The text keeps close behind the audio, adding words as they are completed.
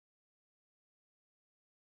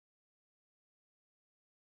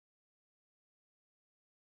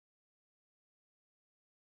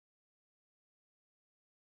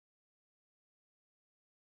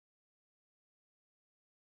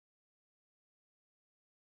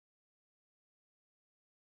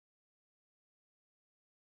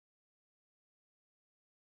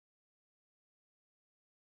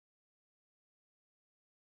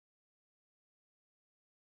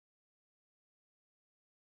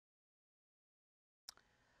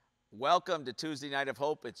Welcome to Tuesday Night of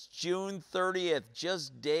Hope. It's June 30th,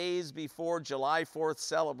 just days before July 4th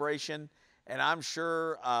celebration. And I'm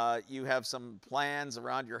sure you have some plans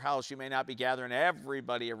around your house. You may not be gathering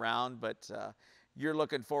everybody around, but you're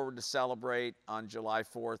looking forward to celebrate on July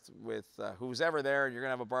 4th with who's ever there. And you're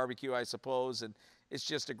going to have a barbecue, I suppose. And it's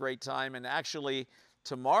just a great time. And actually,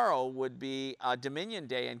 tomorrow would be Dominion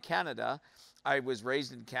Day in Canada. I was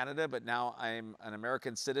raised in Canada, but now I'm an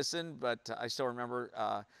American citizen. But I still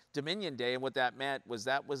remember Dominion Day, and what that meant was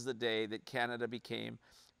that was the day that Canada became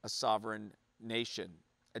a sovereign nation,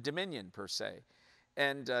 a dominion per se.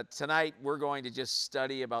 And tonight we're going to just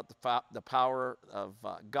study about the power of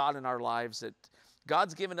God in our lives, that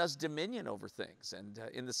God's given us dominion over things. And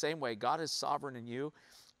in the same way, God is sovereign in you.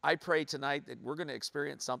 I pray tonight that we're going to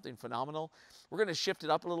experience something phenomenal. We're going to shift it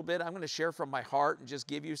up a little bit. I'm going to share from my heart and just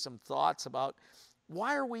give you some thoughts about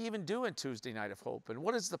why are we even doing Tuesday Night of Hope, and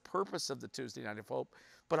what is the purpose of the Tuesday Night of Hope,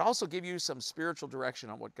 but also give you some spiritual direction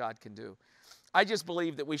on what God can do. I just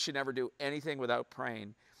believe that we should never do anything without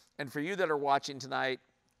praying. And for you that are watching tonight,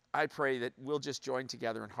 I pray that we'll just join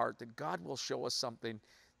together in heart, that God will show us something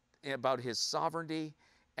about his sovereignty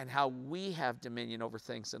and how we have dominion over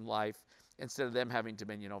things in life instead of them having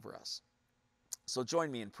dominion over us. So join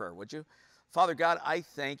me in prayer, would you? Father God, I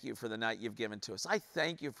thank you for the night you've given to us. I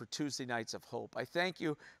thank you for Tuesday Nights of Hope. I thank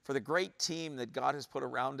you for the great team that God has put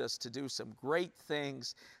around us to do some great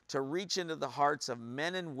things, to reach into the hearts of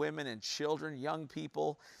men and women and children, young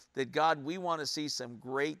people, that God, we want to see some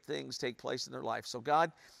great things take place in their life. So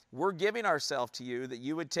God, we're giving ourselves to you, that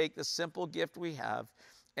you would take the simple gift we have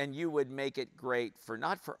and you would make it great, for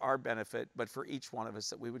not for our benefit, but for each one of us,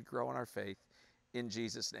 that we would grow in our faith. In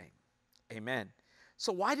Jesus' name, amen.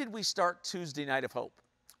 So why did we start Tuesday Night of Hope?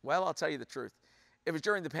 Well, I'll tell you the truth. It was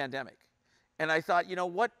during the pandemic. And I thought, you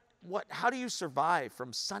know, how do you survive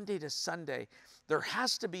from Sunday to Sunday? There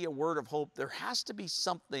has to be a word of hope. There has to be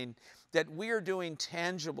something that we are doing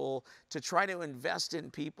tangible to try to invest in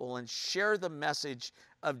people and share the message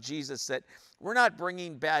of Jesus, that we're not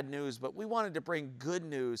bringing bad news, but we wanted to bring good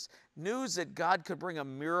news, news that God could bring a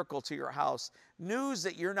miracle to your house, news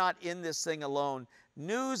that you're not in this thing alone,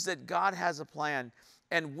 news that God has a plan.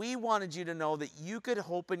 And we wanted you to know that you could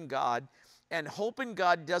hope in God. And hope in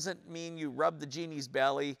God doesn't mean you rub the genie's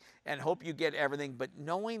belly and hope you get everything, but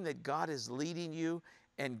knowing that God is leading you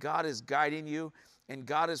and God is guiding you and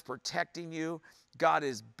God is protecting you, God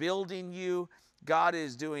is building you, God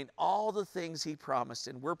is doing all the things he promised,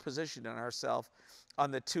 and we're positioning ourselves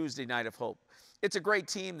on the Tuesday Night of Hope. It's a great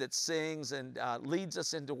team that sings and leads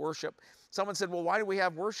us into worship. Someone said, well, why do we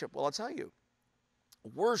have worship? Well, I'll tell you.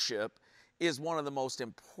 Worship is one of the most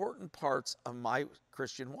important parts of my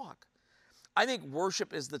Christian walk. I think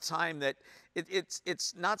worship is the time that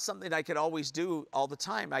it's not something I could always do all the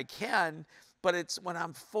time. I can, but it's when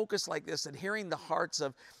I'm focused like this and hearing the hearts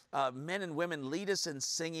of men and women lead us in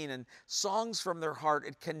singing and songs from their heart,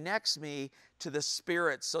 it connects me to the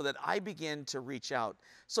Spirit so that I begin to reach out.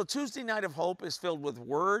 So Tuesday Night of Hope is filled with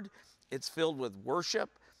word, it's filled with worship,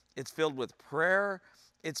 it's filled with prayer,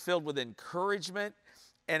 it's filled with encouragement,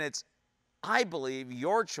 and it's, I believe,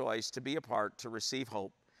 your choice to be a part, to receive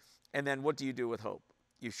hope. And then what do you do with hope?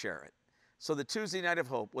 You share it. So the Tuesday Night of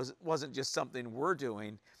Hope wasn't just something we're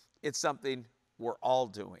doing, it's something we're all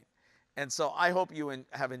doing. And so I hope you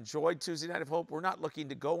have enjoyed Tuesday Night of Hope. We're not looking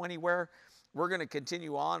to go anywhere. We're going to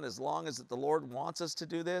continue on as long as the Lord wants us to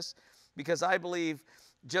do this, because I believe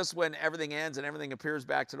just when everything ends and everything appears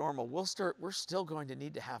back to normal, we're still going to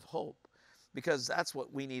need to have hope, because that's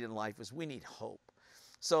what we need in life, is we need hope.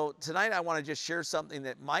 So tonight I want to just share something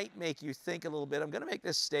that might make you think a little bit. I'm going to make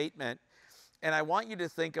this statement, and I want you to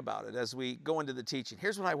think about it as we go into the teaching.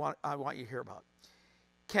 Here's what I want you to hear about.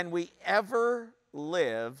 Can we ever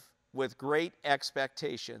live with great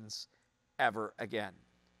expectations ever again?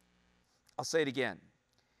 I'll say it again.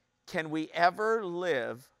 Can we ever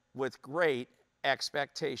live with great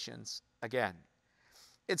expectations again?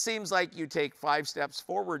 It seems like you take 5 steps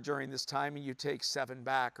forward during this time and you take 7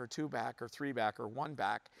 back, or 2 back, or 3 back, or 1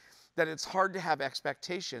 back, that it's hard to have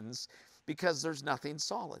expectations because there's nothing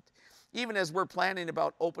solid. Even as we're planning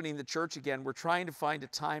about opening the church again, we're trying to find a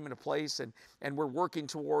time and a place, and we're working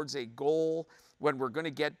towards a goal when we're going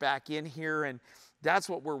to get back in here, and that's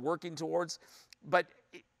what we're working towards. But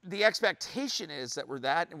the expectation is that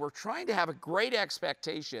and we're trying to have a great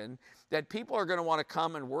expectation that people are going to want to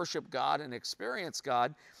come and worship God and experience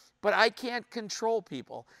God, but I can't control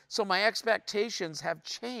people. So my expectations have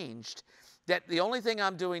changed, that the only thing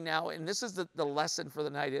I'm doing now, and this is the lesson for the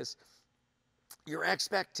night, is your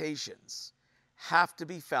expectations have to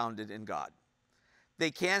be founded in God. They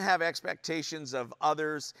can't have expectations of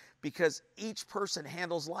others because each person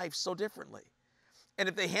handles life so differently. And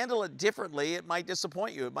if they handle it differently, it might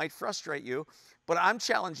disappoint you. It might frustrate you. But I'm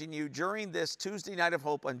challenging you during this Tuesday Night of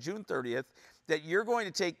Hope on June 30th that you're going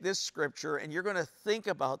to take this scripture and you're going to think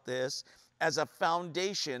about this as a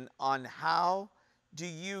foundation on how do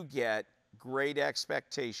you get great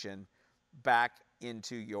expectation back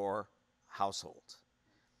into your household.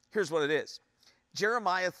 Here's what it is.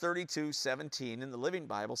 Jeremiah 32:17 in the Living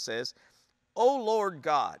Bible says, "O Lord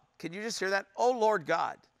God," can you just hear that? "O Lord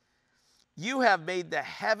God, you have made the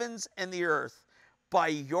heavens and the earth by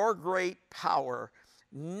your great power.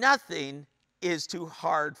 Nothing is too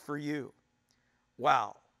hard for you."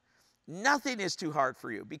 Wow. Nothing is too hard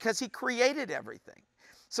for you because he created everything.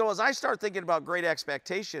 So as I start thinking about great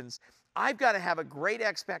expectations, I've got to have a great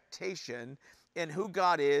expectation in who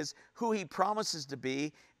God is, who he promises to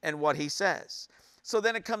be, and what he says. So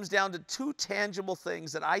then it comes down to two tangible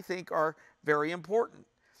things that I think are very important.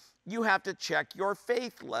 You have to check your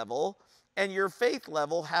faith level, and your faith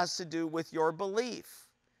level has to do with your belief.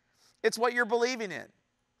 It's what you're believing in.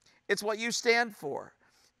 It's what you stand for.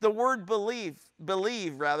 The word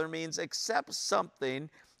believe rather means accept something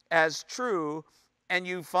as true and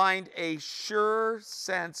you find a sure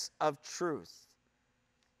sense of truth.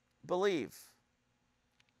 Believe.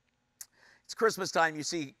 It's Christmas time. You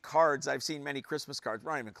see cards. I've seen many Christmas cards.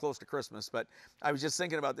 We're not even close to Christmas, but I was just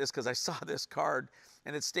thinking about this because I saw this card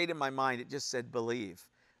and it stayed in my mind. It just said believe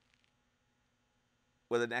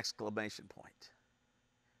with an exclamation point.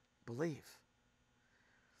 Believe.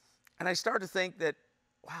 And I started to think that,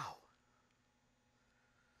 wow,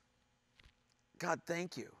 God,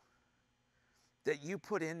 thank you that you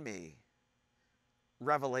put in me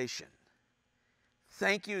revelation.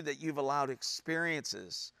 Thank you that you've allowed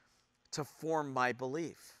experiences to form my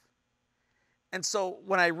belief. And so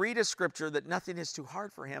when I read a scripture that nothing is too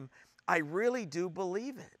hard for him, I really do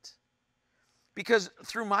believe it. Because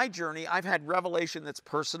through my journey, I've had revelation that's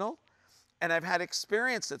personal, and I've had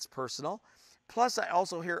experience that's personal. Plus, I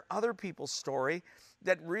also hear other people's story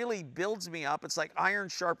that really builds me up. It's like iron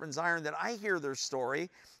sharpens iron, that I hear their story,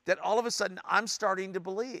 that all of a sudden I'm starting to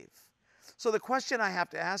believe. So the question I have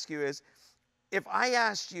to ask you is, if I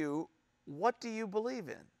asked you, what do you believe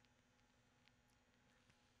in?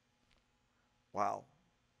 Wow.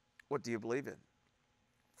 What do you believe in?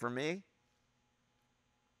 For me,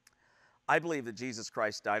 I believe that Jesus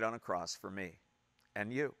Christ died on a cross for me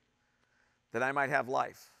and you, that I might have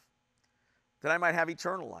life, that I might have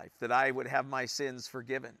eternal life, that I would have my sins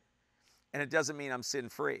forgiven. And it doesn't mean I'm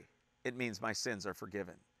sin-free. It means my sins are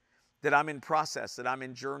forgiven. That I'm in process, that I'm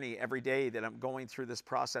in journey every day, that I'm going through this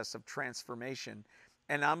process of transformation.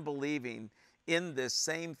 And I'm believing in this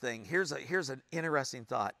same thing. Here's an interesting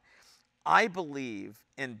thought. I believe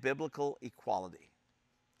in biblical equality.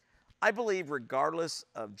 I believe regardless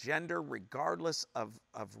of gender, regardless of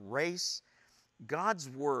race,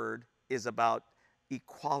 God's word is about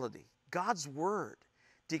equality. God's word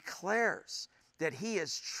declares that he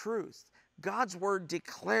is truth. God's word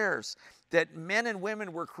declares that men and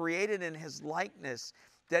women were created in his likeness,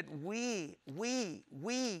 that we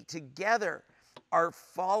together are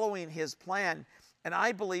following his plan. And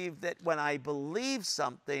I believe that when I believe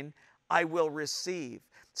something, I will receive.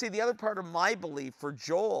 See, the other part of my belief for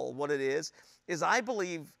Joel, what it is I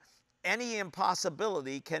believe any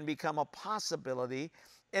impossibility can become a possibility.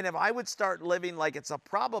 And if I would start living like it's a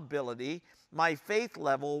probability, my faith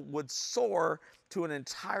level would soar to an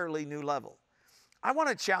entirely new level. I want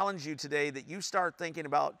to challenge you today that you start thinking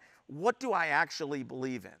about, what do I actually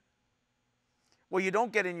believe in? Well, you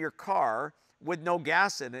don't get in your car with no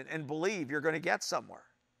gas in it and believe you're going to get somewhere.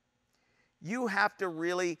 You have to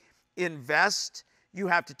really invest. You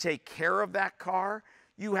have to take care of that car.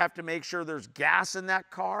 You have to make sure there's gas in that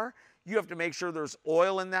car. You have to make sure there's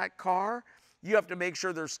oil in that car. You have to make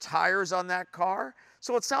sure there's tires on that car.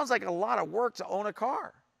 So it sounds like a lot of work to own a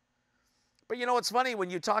car. But you know, it's funny, when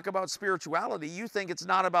you talk about spirituality, you think it's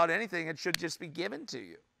not about anything. It should just be given to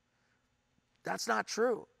you. That's not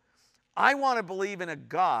true. I want to believe in a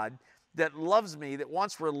God that loves me, that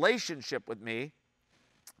wants relationship with me,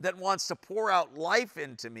 that wants to pour out life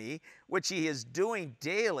into me, which he is doing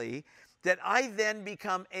daily, that I then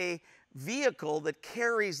become a vehicle that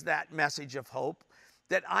carries that message of hope,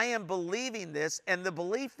 that I am believing this, and the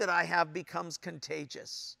belief that I have becomes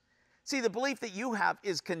contagious. See, the belief that you have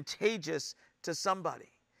is contagious to somebody.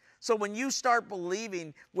 So when you start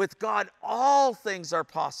believing with God, all things are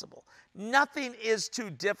possible. Nothing is too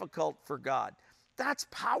difficult for God. That's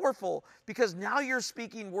powerful, because now you're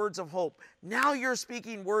speaking words of hope. Now you're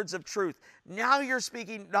speaking words of truth. Now you're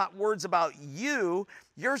speaking not words about you,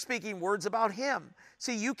 you're speaking words about him.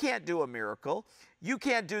 See, you can't do a miracle. You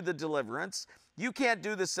can't do the deliverance. You can't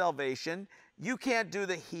do the salvation. You can't do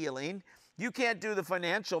the healing. You can't do the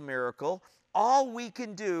financial miracle. All we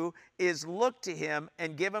can do is look to him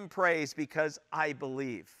and give him praise, because I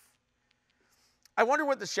believe. I wonder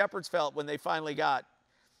what the shepherds felt when they finally got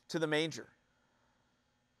to the manger.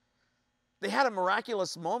 They had a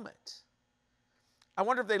miraculous moment. I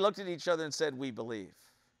wonder if they looked at each other and said, we believe.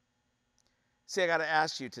 See, I got to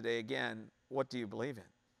ask you today again, what do you believe in?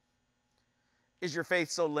 Is your faith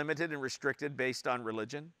so limited and restricted based on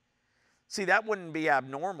religion? See, that wouldn't be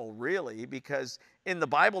abnormal, really, because in the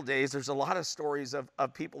Bible days, there's a lot of stories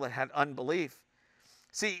of people that had unbelief.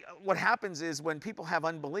 See, what happens is when people have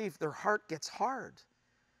unbelief, their heart gets hard.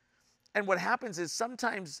 And what happens is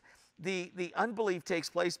sometimes the unbelief takes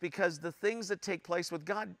place because the things that take place with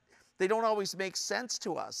God, they don't always make sense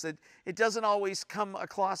to us. It doesn't always come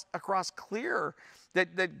across clear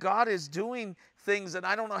that God is doing things and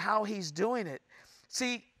I don't know how he's doing it.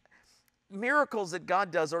 See, miracles that God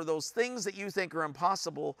does are those things that you think are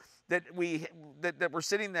impossible, that we're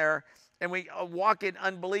sitting there and we walk in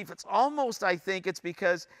unbelief. It's almost, I think, it's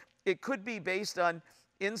because it could be based on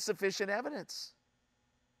insufficient evidence.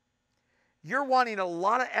 You're wanting a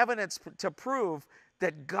lot of evidence to prove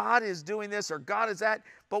that God is doing this or God is that,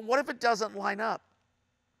 but what if it doesn't line up?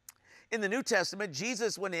 In the New Testament,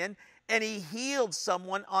 Jesus went in and he healed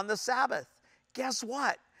someone on the Sabbath. Guess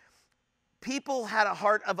what? People had a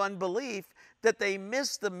heart of unbelief that they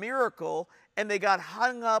missed the miracle and they got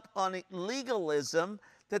hung up on legalism,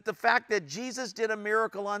 that the fact that Jesus did a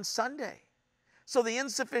miracle on Sunday. So the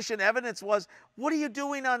insufficient evidence was, what are you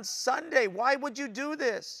doing on Sunday? Why would you do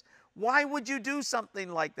this? Why would you do something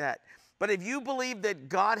like that? But if you believe that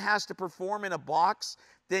God has to perform in a box,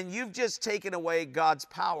 then you've just taken away God's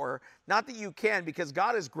power. Not that you can, because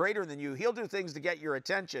God is greater than you. He'll do things to get your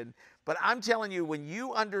attention. But I'm telling you, when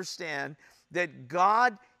you understand that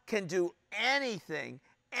God can do anything,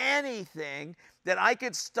 that I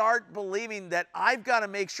could start believing that I've got to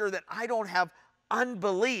make sure that I don't have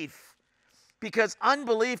unbelief, because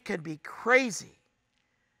unbelief can be crazy.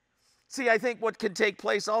 See, I think what can take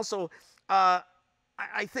place also,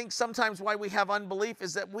 I think sometimes why we have unbelief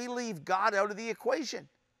is that we leave God out of the equation.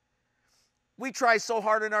 We try so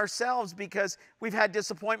hard in ourselves because we've had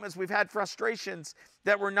disappointments, we've had frustrations,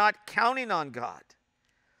 that we're not counting on God.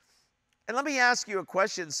 And let me ask you a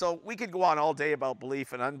question. So we could go on all day about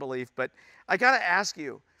belief and unbelief, but I got to ask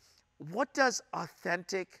you, what does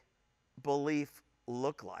authentic belief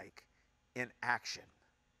look like in action?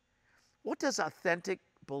 What does authentic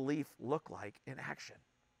belief look like in action?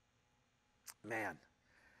 Man,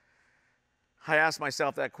 I ask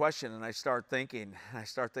myself that question and I start thinking,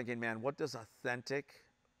 man, what does authentic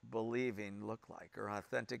believing look like, or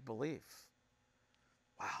authentic belief?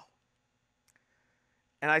 Wow.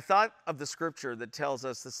 And I thought of the scripture that tells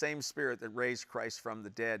us the same Spirit that raised Christ from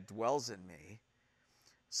the dead dwells in me.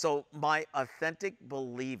 So my authentic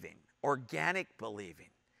believing, organic believing,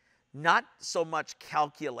 not so much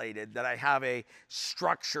calculated that I have a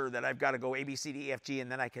structure that I've got to go A, B, C, D, E, F, G,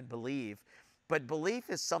 and then I can believe. But belief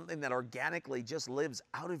is something that organically just lives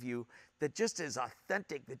out of you, that just is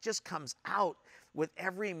authentic, that just comes out with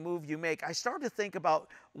every move you make. I started to think about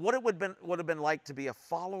what it would have been like to be a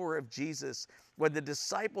follower of Jesus when the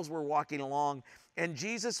disciples were walking along and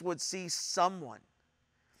Jesus would see someone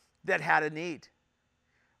that had a need.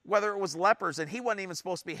 Whether it was lepers, and he wasn't even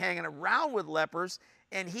supposed to be hanging around with lepers,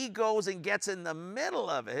 and he goes and gets in the middle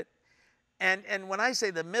of it. And when I say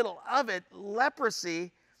the middle of it,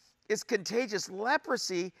 leprosy is contagious.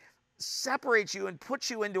 Leprosy separates you and puts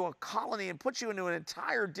you into a colony and puts you into an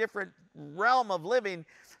entire different realm of living.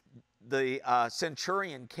 The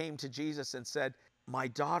centurion came to Jesus and said, my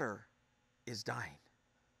daughter is dying.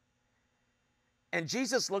 And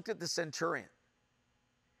Jesus looked at the centurion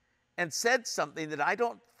and said something that I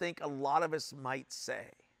don't think a lot of us might say.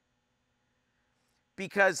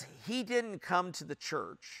 Because he didn't come to the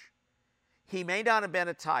church. He may not have been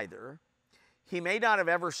a tither. He may not have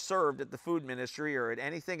ever served at the food ministry or at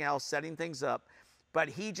anything else, setting things up. But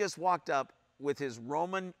he just walked up with his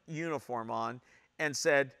Roman uniform on and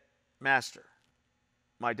said, Master,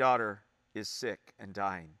 my daughter is sick and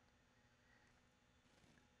dying.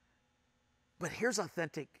 But here's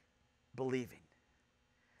authentic believing.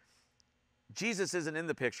 Jesus isn't in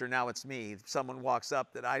the picture, now it's me. If someone walks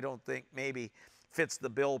up that I don't think maybe fits the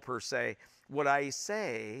bill per se, would I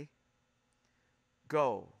say,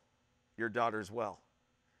 go, your daughter's well?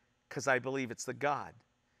 Because I believe it's the God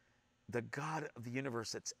the God of the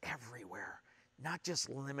universe that's everywhere, not just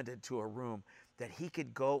limited to a room, that he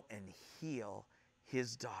could go and heal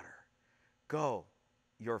his daughter. Go,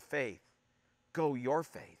 your faith. Go, your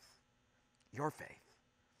faith. Your faith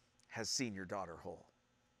has seen your daughter whole.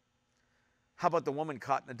 How about the woman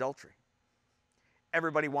caught in adultery?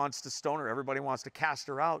 Everybody wants to stone her. Everybody wants to cast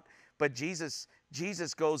her out. But Jesus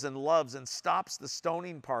goes and loves and stops the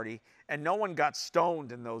stoning party. And no one got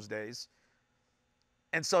stoned in those days.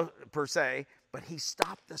 And so, per se, but he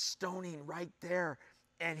stopped the stoning right there.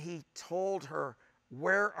 And he told her,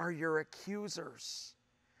 where are your accusers?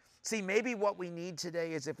 See, maybe what we need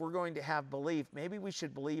today is, if we're going to have belief, maybe we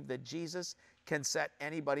should believe that Jesus can set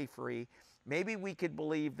anybody free. Maybe we could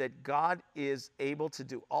believe that God is able to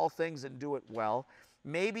do all things and do it well.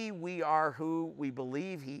 Maybe we are who we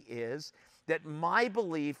believe he is, that my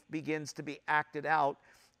belief begins to be acted out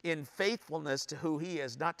in faithfulness to who he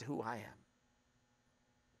is, not to who I am.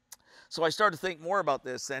 So I started to think more about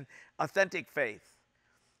this and authentic faith.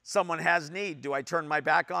 Someone has need. Do I turn my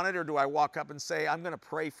back on it, or do I walk up and say, I'm going to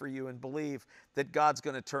pray for you and believe that God's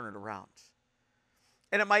going to turn it around?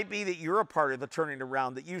 And it might be that you're a part of the turning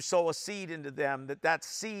around, that you sow a seed into them, that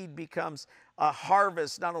seed becomes a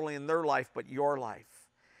harvest not only in their life, but your life.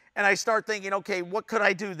 And I start thinking, okay, what could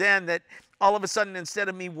I do then that all of a sudden, instead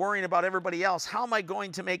of me worrying about everybody else, how am I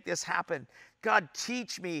going to make this happen? God,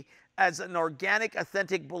 teach me as an organic,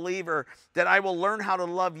 authentic believer that I will learn how to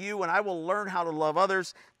love you and I will learn how to love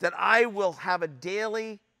others, that I will have a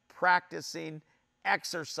daily practicing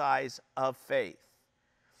exercise of faith.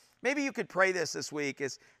 Maybe you could pray this week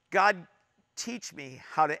is, God, teach me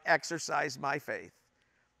how to exercise my faith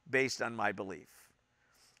based on my belief.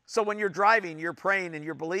 So when you're driving, you're praying and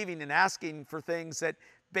you're believing and asking for things that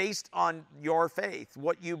based on your faith,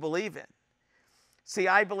 what you believe in. See,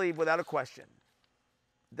 I believe without a question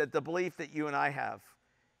that the belief that you and I have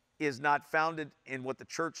is not founded in what the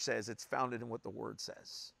church says, it's founded in what the Word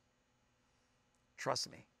says.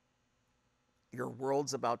 Trust me, your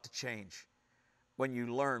world's about to change when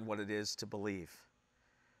you learn what it is to believe.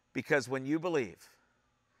 Because when you believe,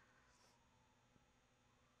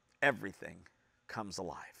 everything comes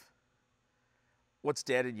alive. What's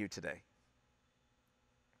dead in you today?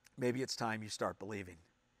 Maybe it's time you start believing.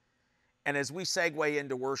 And as we segue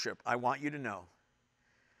into worship, I want you to know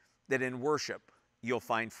that in worship, you'll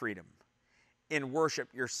find freedom. In worship,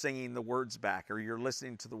 you're singing the words back, or you're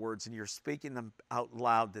listening to the words and you're speaking them out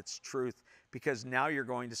loud. That's truth, because now you're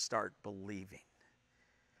going to start believing.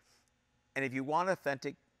 And if you want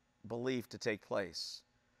authentic belief to take place,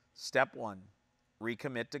 step one,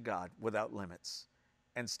 recommit to God without limits.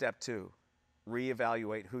 And step two,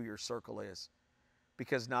 reevaluate who your circle is,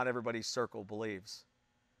 because not everybody's circle believes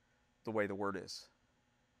the way the Word is.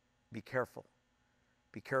 Be careful.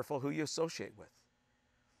 Be careful who you associate with,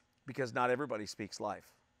 because not everybody speaks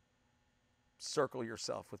life. Circle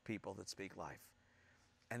yourself with people that speak life,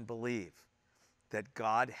 and believe that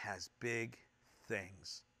God has big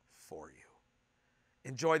things for you.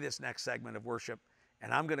 Enjoy this next segment of worship,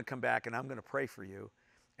 and I'm going to come back and I'm going to pray for you,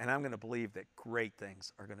 and I'm going to believe that great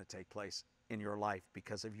things are going to take place in your life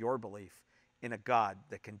because of your belief in a God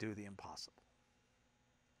that can do the impossible.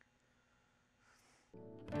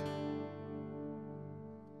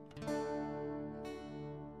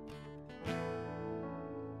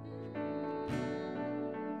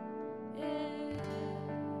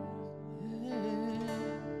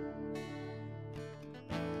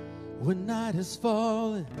 When night is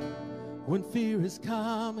falling, when fear is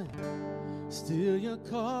coming, still you're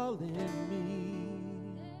calling me.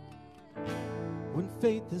 When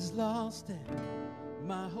faith is lost and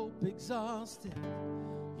my hope exhausted,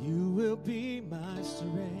 you will be my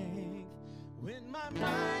strength. When my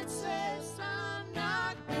mind says I'm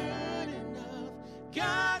not good enough,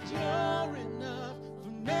 God, you're enough for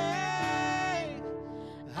me.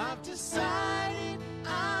 I've decided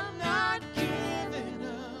I'm not giving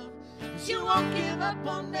up. You won't give up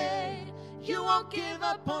on me. You won't give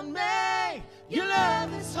up on me. Your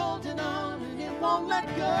love is holding on and it won't let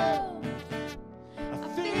go. I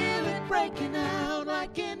feel it breaking out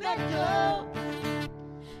like an echo.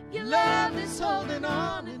 Your love is holding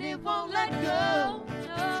on and it won't let go.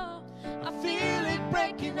 No. I feel it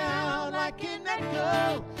breaking out like an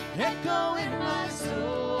echo, echo in my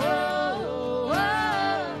soul.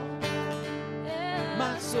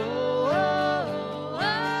 My soul.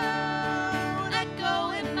 Echo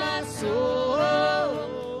in my soul.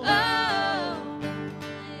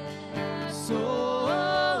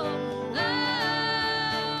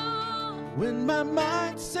 When my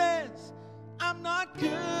mind says I'm not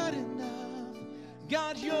good enough,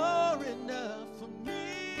 God, you're enough for me.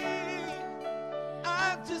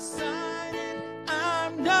 I've decided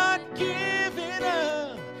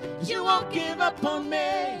won't give up on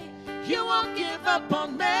me. You won't give up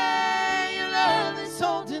on me. Your love is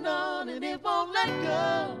holding on and it won't let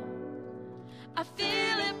go. I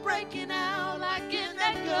feel it breaking out like an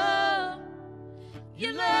echo.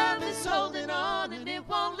 Your love is holding on and it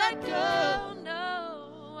won't let go.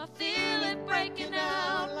 No, I feel it breaking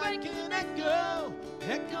out like an echo.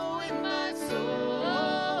 Echo in my soul.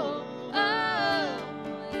 Oh, yeah.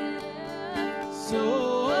 Soul.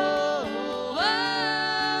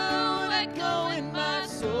 Echo in my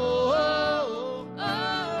soul.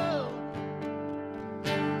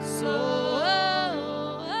 Soul.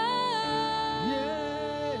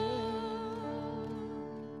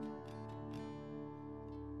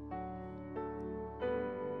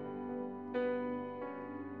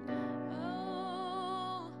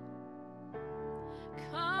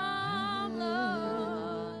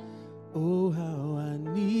 Oh, how I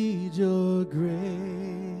need your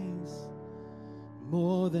grace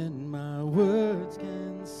more than my words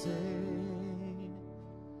can say.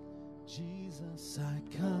 Jesus, I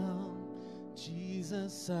come.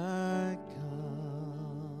 Jesus, I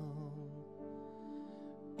come.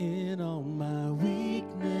 In all my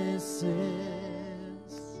weaknesses,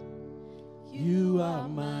 you are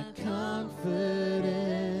my confidence.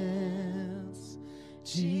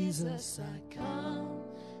 Jesus, I come.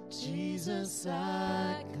 Jesus,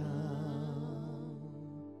 I come,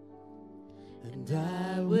 and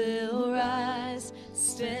I will rise,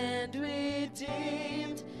 stand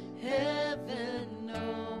redeemed, heaven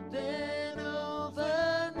open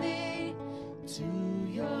over me, to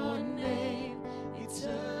your name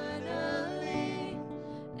eternally,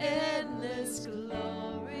 endless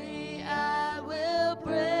glory I will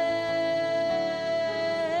bring.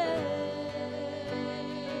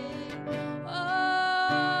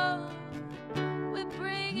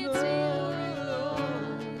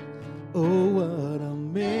 Oh, what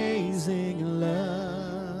amazing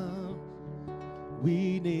love.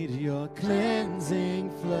 We need your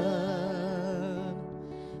cleansing flood.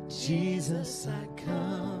 Jesus, I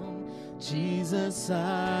come. Jesus,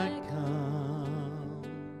 I come.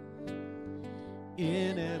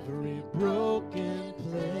 In every broken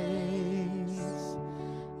place,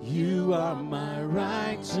 you are my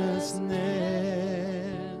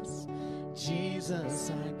righteousness.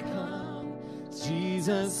 Jesus, I come.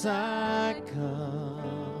 Jesus, I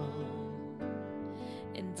come,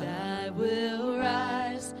 and I will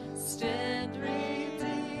rise, stand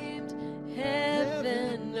redeemed,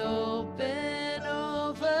 heaven open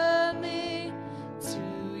over me, to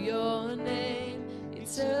your name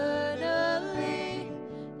eternally,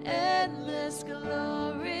 endless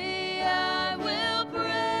glory I will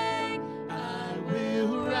bring. I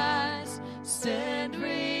will rise, stand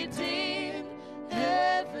redeemed,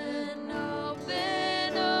 heaven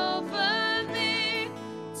open over me,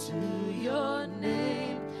 to your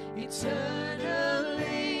name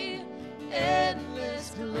eternally,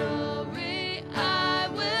 endless glory I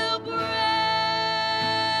will bring.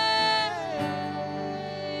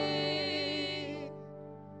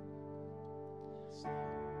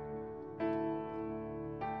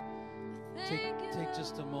 Take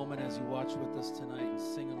just a moment as you watch with us tonight and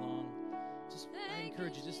sing along. I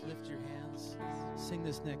encourage you, just lift your hands. Sing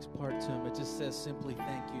this next part to him. It just says simply,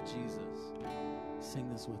 thank you, Jesus. Sing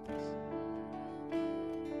this with us.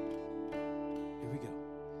 Here we go.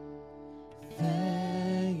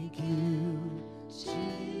 Thank you,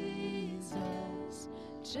 Jesus.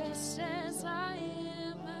 Just as I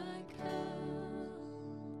am, I come.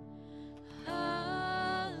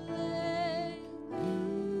 Hallelujah.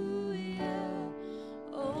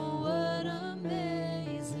 Oh, what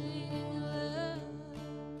amazing love.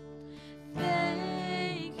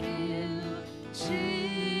 Thank you,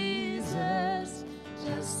 Jesus.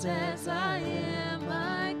 Just as I am,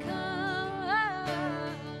 I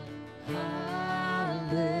come.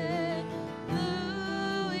 Hallelujah.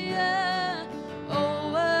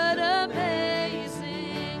 Oh, what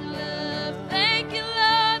amazing love.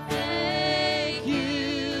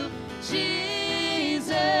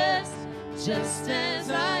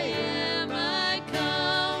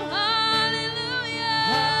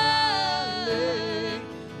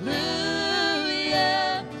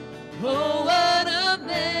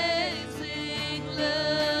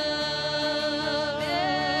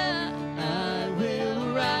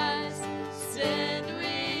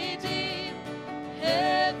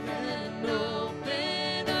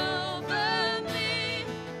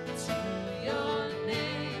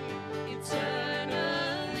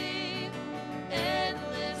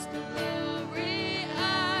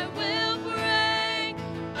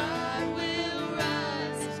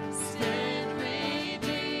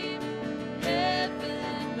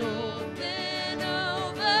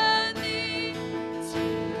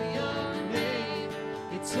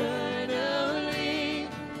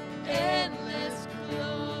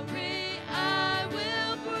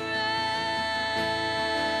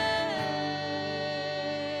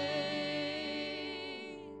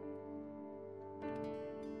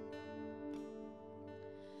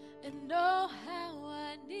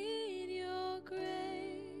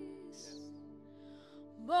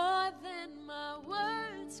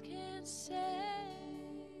 say,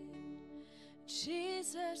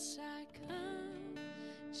 Jesus, I come,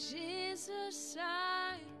 Jesus,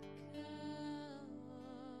 I come.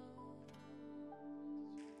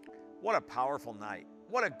 What a powerful night.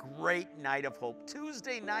 What a great night of hope.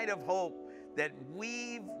 Tuesday night of hope, that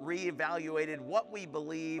we've reevaluated what we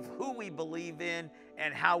believe, who we believe in,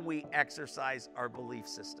 and how we exercise our belief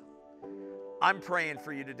system. I'm praying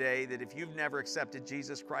for you today that if you've never accepted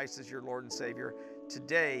Jesus Christ as your Lord and Savior,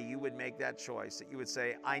 today you would make that choice, that you would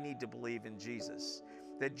say, I need to believe in Jesus,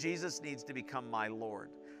 that Jesus needs to become my Lord,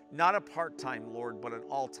 not a part-time Lord, but an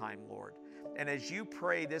all-time Lord. And as you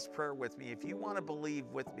pray this prayer with me, if you want to believe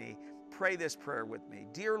with me, pray this prayer with me.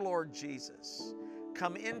 Dear Lord Jesus,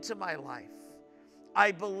 come into my life.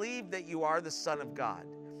 I believe that you are the Son of God.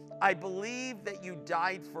 I believe that you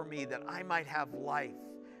died for me that I might have life.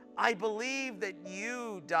 I believe that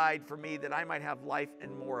you died for me that I might have life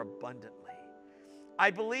and more abundantly.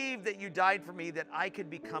 I believe that you died for me that I could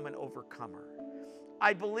become an overcomer.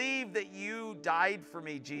 I believe that you died for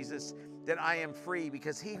me, Jesus, that I am free,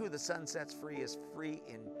 because he who the Son sets free is free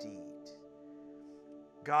indeed.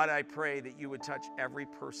 God, I pray that you would touch every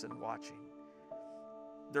person watching.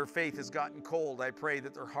 Their faith has gotten cold. I pray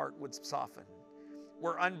that their heart would soften.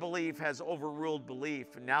 Where unbelief has overruled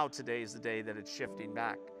belief, and now today is the day that it's shifting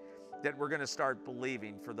back, that we're going to start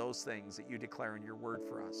believing for those things that you declare in your word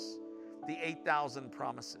for us. The 8,000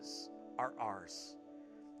 promises are ours.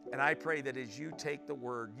 And I pray that as you take the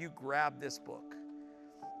word, you grab this book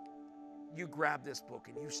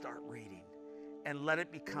and you start reading, and let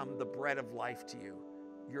it become the bread of life to you.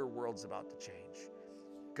 Your world's about to change.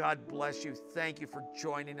 God bless you. Thank you for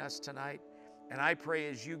joining us tonight. And I pray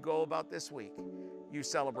as you go about this week, you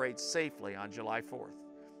celebrate safely on July 4th.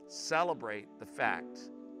 Celebrate the fact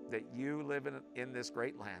that you live in this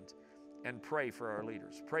great land, and pray for our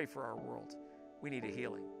leaders. Pray for our world. We need a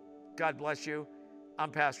healing. God bless you.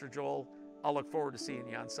 I'm Pastor Joel. I'll look forward to seeing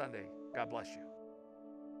you on Sunday. God bless you.